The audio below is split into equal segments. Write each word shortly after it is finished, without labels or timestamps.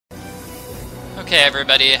Okay,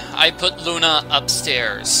 everybody, I put Luna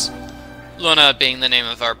upstairs. Luna being the name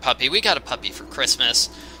of our puppy. We got a puppy for Christmas.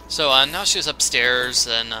 So now she's upstairs,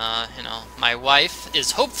 and, you know, my wife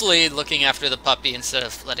is hopefully looking after the puppy instead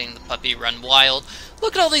of letting the puppy run wild.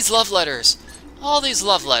 Look at all these love letters. All these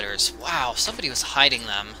love letters. Wow, somebody was hiding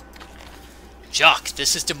them. Jacques,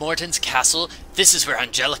 this is de Morton's castle. This is where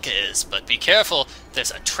Angelica is, but be careful. There's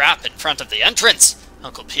a trap in front of the entrance.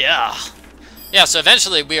 Uncle Pierre. Yeah, so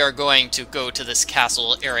eventually we are going to go to this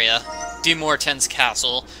castle area, de Morton's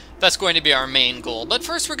castle. That's going to be our main goal, but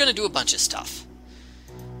first we're going to do a bunch of stuff.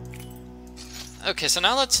 Okay, so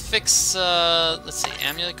now let's fix, let's see,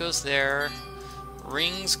 amulet goes there,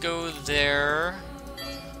 rings go there,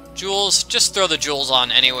 jewels, just throw the jewels on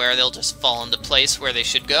anywhere, they'll just fall into place where they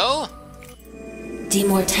should go. De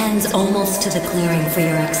Morton's almost to the clearing for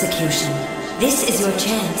your execution. This is your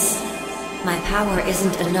chance. My power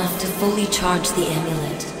isn't enough to fully charge the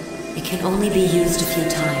amulet. It can only be used a few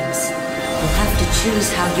times. You'll have to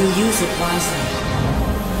choose how you use it wisely.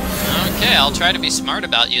 Okay, I'll try to be smart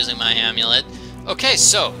about using my amulet. Okay,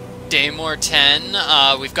 so, de Morton,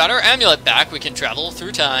 we've got our amulet back, we can travel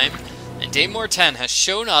through time, and de Morton has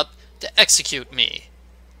shown up to execute me.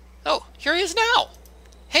 Oh, here he is now!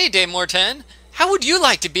 Hey, de Morton, how would you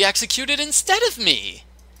like to be executed instead of me?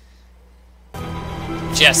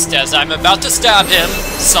 Just as I'm about to stab him,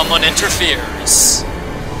 someone interferes.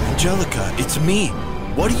 Angelica, it's me.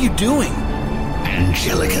 What are you doing?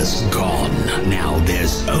 Angelica's gone. Now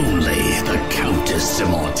there's only the Countess de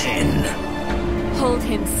Morton. Hold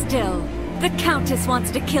him still. The Countess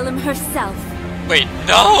wants to kill him herself. Wait,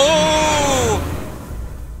 no!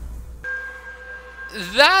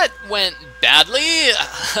 That went badly.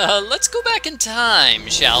 Let's go back in time,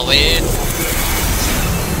 shall we?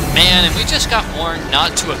 Man, and we just got warned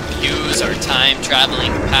not to abuse our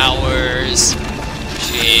time-traveling powers.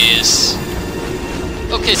 Jeez.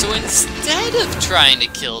 Okay, so instead of trying to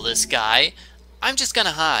kill this guy, I'm just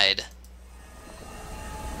gonna hide.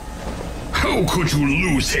 How could you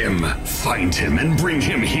lose him? Find him and bring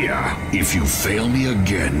him here. If you fail me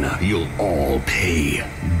again, you'll all pay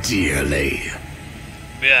dearly.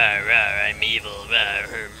 I'm evil.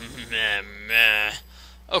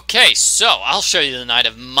 Okay, so I'll show you the night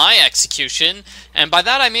of my execution, and by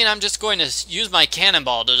that I mean I'm just going to use my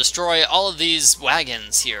cannonball to destroy all of these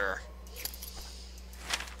wagons here.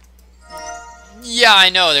 Yeah, I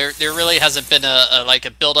know, there really hasn't been a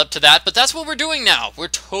build up to that, but that's what we're doing now. We're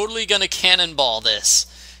totally gonna cannonball this.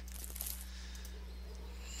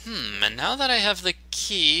 And now that I have the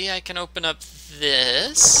key, I can open up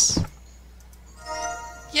this.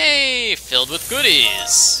 Yay! Filled with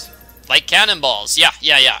goodies. Like cannonballs. Yeah.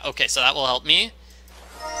 Okay, so that will help me.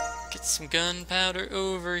 Get some gunpowder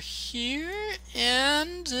over here,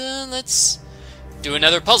 and let's do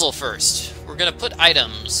another puzzle first. We're gonna put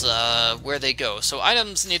items where they go. So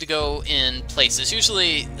items need to go in places,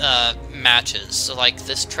 usually matches. So like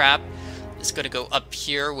this trap is gonna go up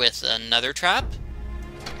here with another trap.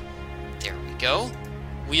 There we go.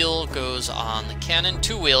 Wheel goes on the cannon.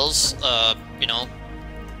 2 wheels, you know.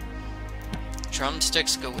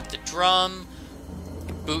 Drumsticks go with the drum.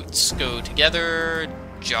 Boots go together.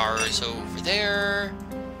 Jars over there.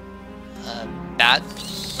 Bat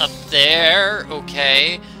up there.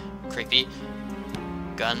 Okay. Creepy.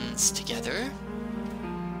 Guns together.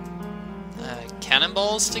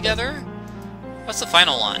 Cannonballs together. What's the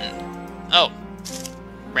final one? Oh.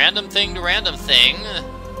 Random thing to random thing.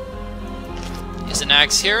 Use an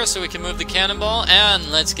axe here so we can move the cannonball. And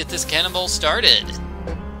let's get this cannonball started.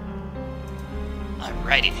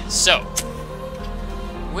 Alrighty, so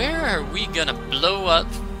where are we gonna blow up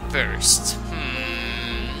first?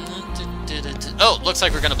 Oh, looks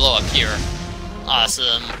like we're gonna blow up here.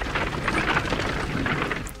 Awesome.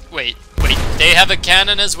 Wait, they have a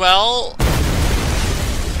cannon as well?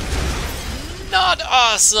 Not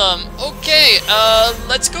awesome. Okay,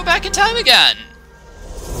 let's go back in time again.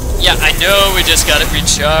 Yeah, I know we just got it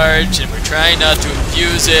recharged and we're trying not to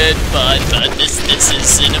abuse it, but this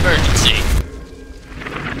is an emergency.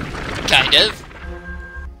 Kind of.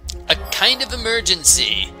 A kind of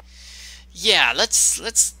emergency. Yeah,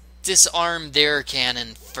 let's disarm their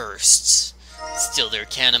cannon first. Steal their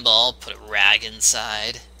cannonball, put a rag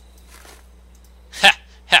inside. Ha!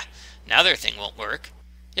 Now their thing won't work.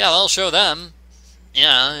 Yeah, I'll show them.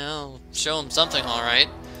 Yeah, I'll show them something, alright.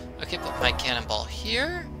 Okay, put my cannonball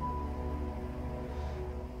here.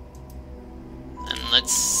 And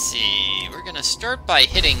let's see. We're gonna start by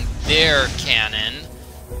hitting their cannon.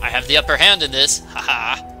 I have the upper hand in this.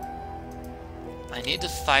 Haha. I need to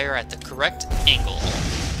fire at the correct angle.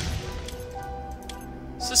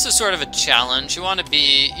 So this is sort of a challenge. You want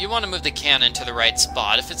to move the cannon to the right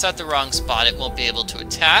spot. If it's at the wrong spot, it won't be able to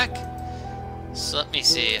attack. So let me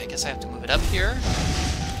see. I guess I have to move it up here.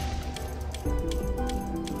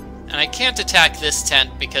 And I can't attack this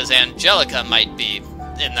tent because Angelica might be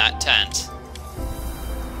in that tent.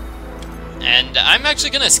 And I'm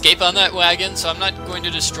actually going to escape on that wagon, so I'm not going to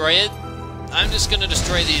destroy it. I'm just going to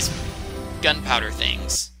destroy these gunpowder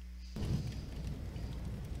things.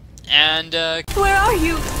 And, Where are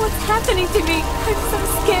you? What's happening to me? I'm so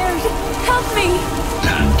scared. Help me!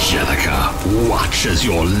 Angelica, watch as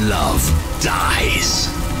your love dies.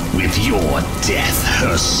 With your death,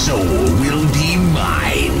 her soul will be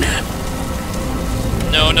mine.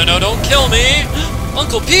 No, no, no, don't kill me!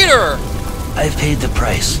 Uncle Peter! I've paid the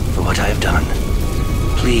price for what I've done.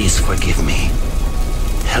 Please forgive me.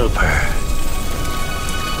 Help her.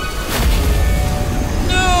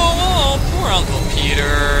 No! Oh, poor Uncle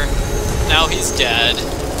Peter. Now he's dead.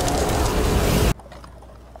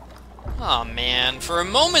 Aw, man. For a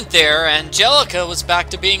moment there, Angelica was back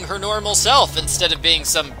to being her normal self instead of being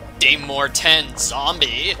some de Mortaine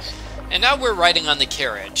zombie. And now we're riding on the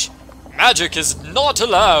carriage. Magic is not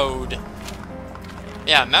allowed!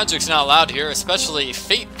 Yeah, magic's not allowed here, especially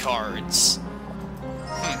fate cards.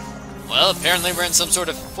 Well, apparently we're in some sort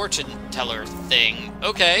of fortune teller thing.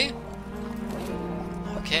 Okay.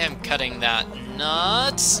 Okay, I'm cutting that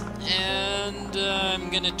nut. And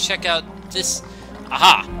I'm gonna check out this.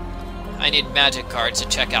 Aha! I need magic cards to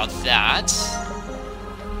check out that.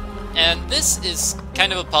 And this is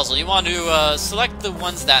kind of a puzzle. You want to select the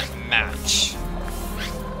ones that match.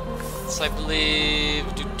 So I believe...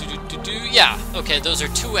 Yeah, okay, those are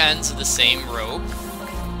two ends of the same rope.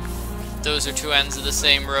 Those are two ends of the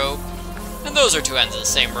same rope. And those are two ends of the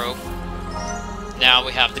same rope. Now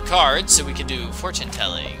we have the cards, so we can do fortune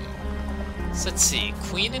telling. So let's see,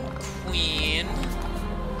 queen and queen.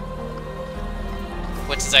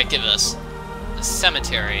 What does that give us? A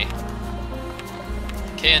cemetery.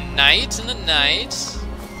 Okay, a knight and a knight.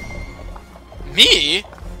 Me?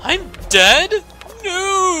 I'm dead?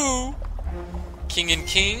 No! King and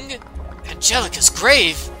king? Angelica's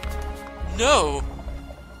grave? No!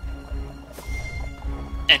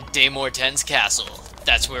 And de Mortaine's castle.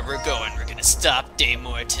 That's where we're going. We're gonna stop de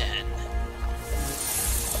Mortaine.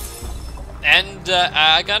 And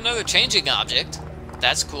I got another changing object.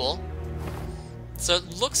 That's cool. So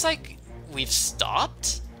it looks like we've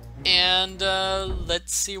stopped. And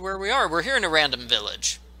let's see where we are. We're here in a random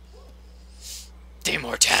village. De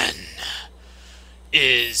Mortaine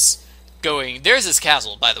is going... There's his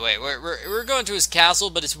castle, by the way. We're going to his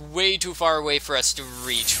castle, but it's way too far away for us to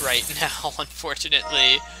reach right now,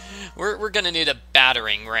 unfortunately. We're gonna need a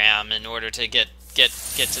battering ram in order to get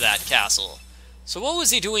to that castle. So what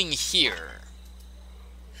was he doing here?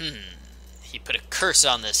 He put a curse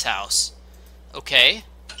on this house. Okay.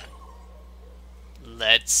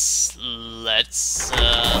 Let's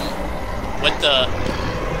what the...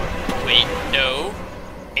 Wait, no.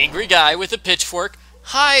 Angry guy with a pitchfork.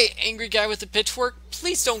 Hi, angry guy with a pitchfork.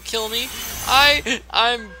 Please don't kill me.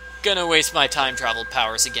 I'm gonna waste my time travel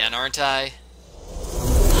powers again, aren't I?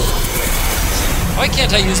 Why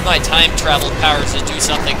can't I use my time travel powers to do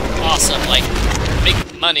something awesome, like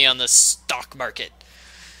make money on the stock market?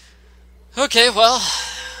 Okay, well,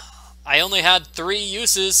 I only had 3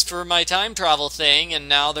 uses for my time travel thing, and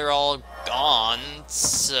now they're all gone,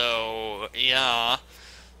 so yeah.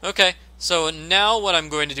 Okay, so now what I'm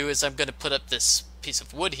going to do is I'm going to put up this piece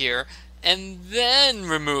of wood here, and then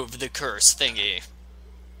remove the curse thingy.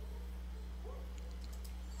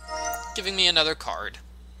 Giving me another card.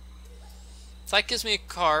 So that gives me a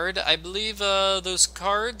card. I believe those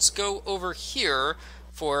cards go over here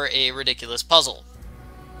for a ridiculous puzzle.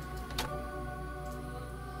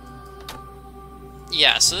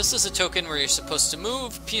 Yeah, so this is a token where you're supposed to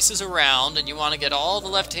move pieces around, and you want to get all the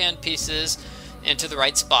left-hand pieces into the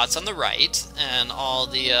right spots on the right, and all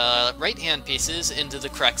the right-hand pieces into the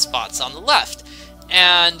correct spots on the left.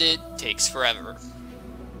 And it takes forever.